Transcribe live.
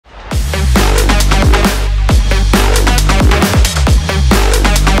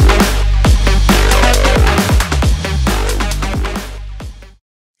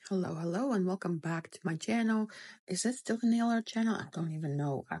Hello, and welcome back to my channel. Is it still the nail art channel? I don't even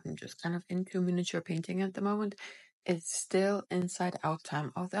know. I'm just kind of into miniature painting at the moment. It's still inside out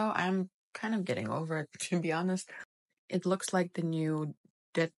time, although I'm kind of getting over it, to be honest. It looks like the new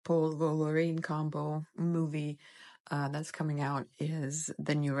Deadpool Wolverine combo movie that's coming out is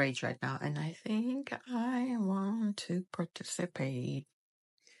the new rage right now, and I think I want to participate.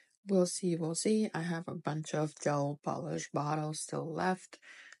 We'll see. I have a bunch of gel polish bottles still left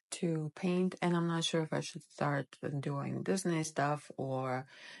to paint, and I'm not sure if I should start doing Disney stuff or,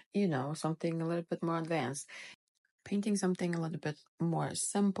 something a little bit more advanced. Painting something a little bit more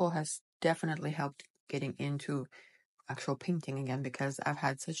simple has definitely helped getting into actual painting again because I've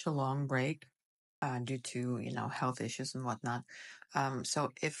had such a long break due to, health issues and whatnot.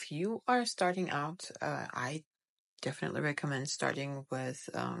 So if you are starting out, I definitely recommend starting with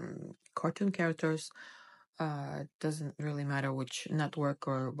cartoon characters. Doesn't really matter which network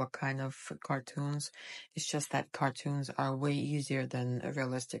or what kind of cartoons. It's just that cartoons are way easier than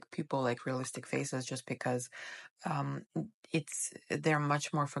realistic people, like realistic faces, just because um, they're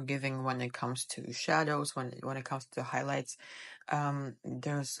much more forgiving when it comes to shadows, when it comes to highlights.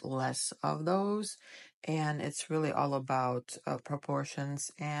 There's less of those, and it's really all about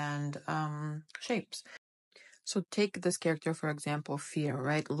proportions and shapes. So take this character, for example, Fear,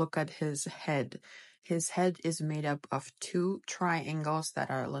 right? Look at his head. His head is made up of two triangles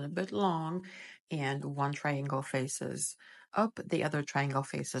that are a little bit long, and one triangle faces up, the other triangle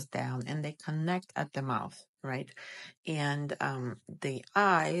faces down, and they connect at the mouth, right? And the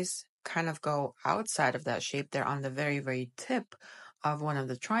eyes kind of go outside of that shape. They're on the very, very tip of one of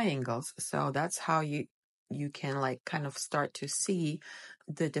the triangles. So that's how you can like kind of start to see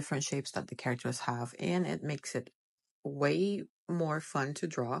the different shapes that the characters have, and it makes it way more fun to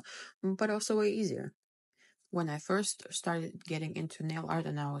draw, but also way easier. When I first started getting into nail art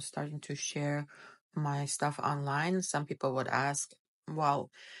and I was starting to share my stuff online, some people would ask, well,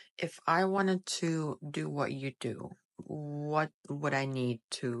 if I wanted to do what you do, what would I need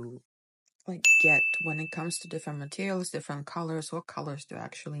to get when it comes to different materials, different colors? What colors do I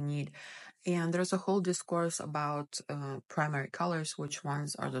actually need? And there's a whole discourse about primary colors, which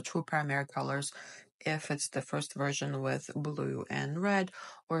ones are the true primary colors, if it's the first version with blue and red,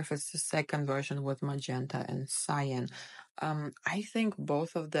 or if it's the second version with magenta and cyan. I think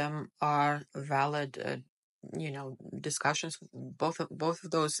both of them are valid, discussions. Both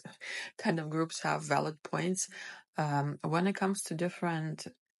of those kind of groups have valid points. When it comes to different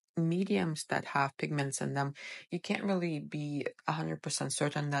mediums that have pigments in them, you can't really be 100%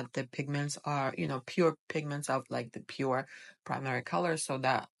 certain that the pigments are, pure pigments of like the pure primary color. So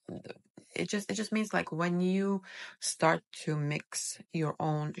that it just means like when you start to mix your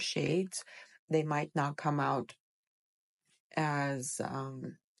own shades, they might not come out as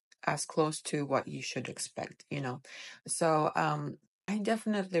close to what you should expect. So I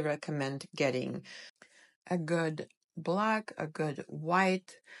definitely recommend getting a good black, a good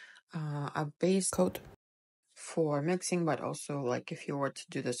white, a base coat for mixing, but also like if you were to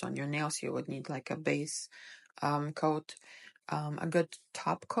do this on your nails, you would need like a base coat, a good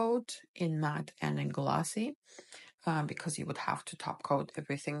top coat in matte and in glossy, because you would have to top coat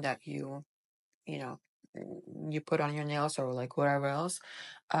everything that you know you put on your nails or like whatever else.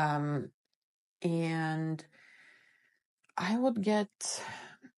 And I would get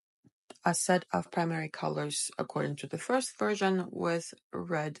a set of primary colors according to the first version with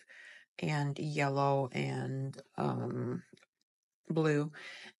red and yellow and blue,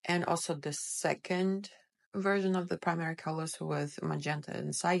 and also the second version of the primary colors with magenta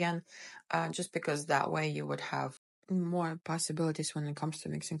and cyan, just because that way you would have more possibilities when it comes to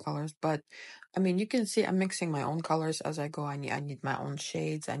mixing colors. But I mean, you can see I'm mixing my own colors as I go. I need my own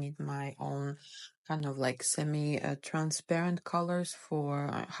shades. I need my own kind of like semi transparent colors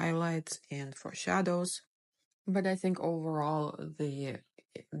for highlights and for shadows. But I think overall the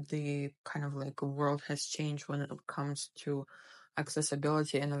kind of like world has changed when it comes to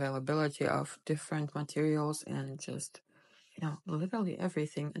accessibility and availability of different materials and just literally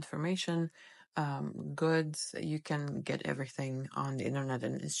everything, information, goods. You can get everything on the internet,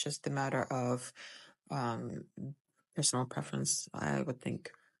 and it's just a matter of personal preference, I would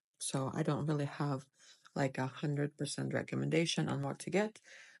think. So I don't really have like 100% recommendation on what to get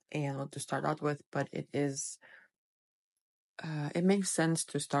and what to start out with, but it makes sense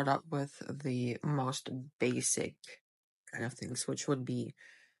to start out with the most basic kind of things, which would be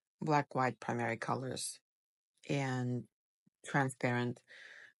black, white primary colors and transparent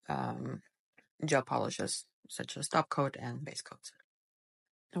gel polishes such as top coat and base coats.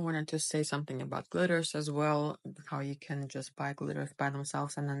 I wanted to say something about glitters as well, how you can just buy glitters by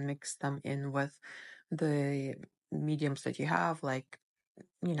themselves and then mix them in with the mediums that you have, like,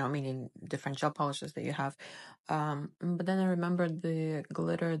 meaning different gel polishes that you have. But then I remembered the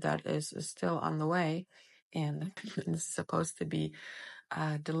glitter that is still on the way, and it's supposed to be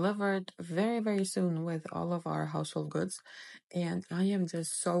delivered very, very soon with all of our household goods. And I am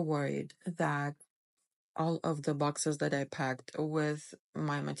just so worried that all of the boxes that I packed with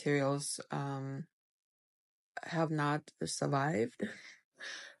my materials have not survived.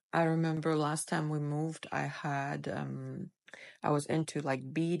 I remember last time we moved, I was into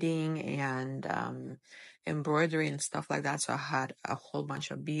like beading and embroidery and stuff like that. So I had a whole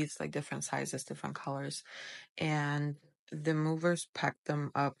bunch of beads, like different sizes, different colors, and the movers packed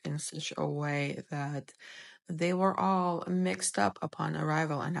them up in such a way that they were all mixed up upon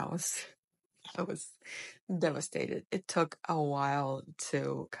arrival, and I was devastated. It took a while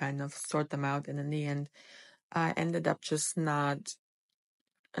to kind of sort them out, and in the end, I ended up just not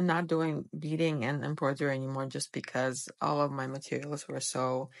doing beading and embroidery anymore, just because all of my materials were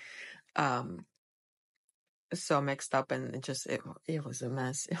so mixed up, and it was a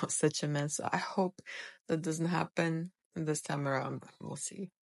mess. It was such a mess. So I hope that doesn't happen this time around. We'll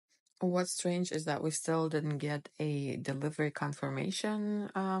see. What's strange is that we still didn't get a delivery confirmation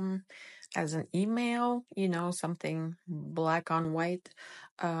as an email, something black on white.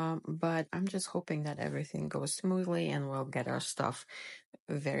 But I'm just hoping that everything goes smoothly and we'll get our stuff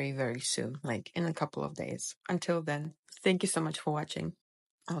very, very soon, like in a couple of days. Until then, thank you so much for watching.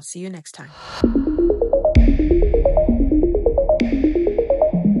 I'll see you next time.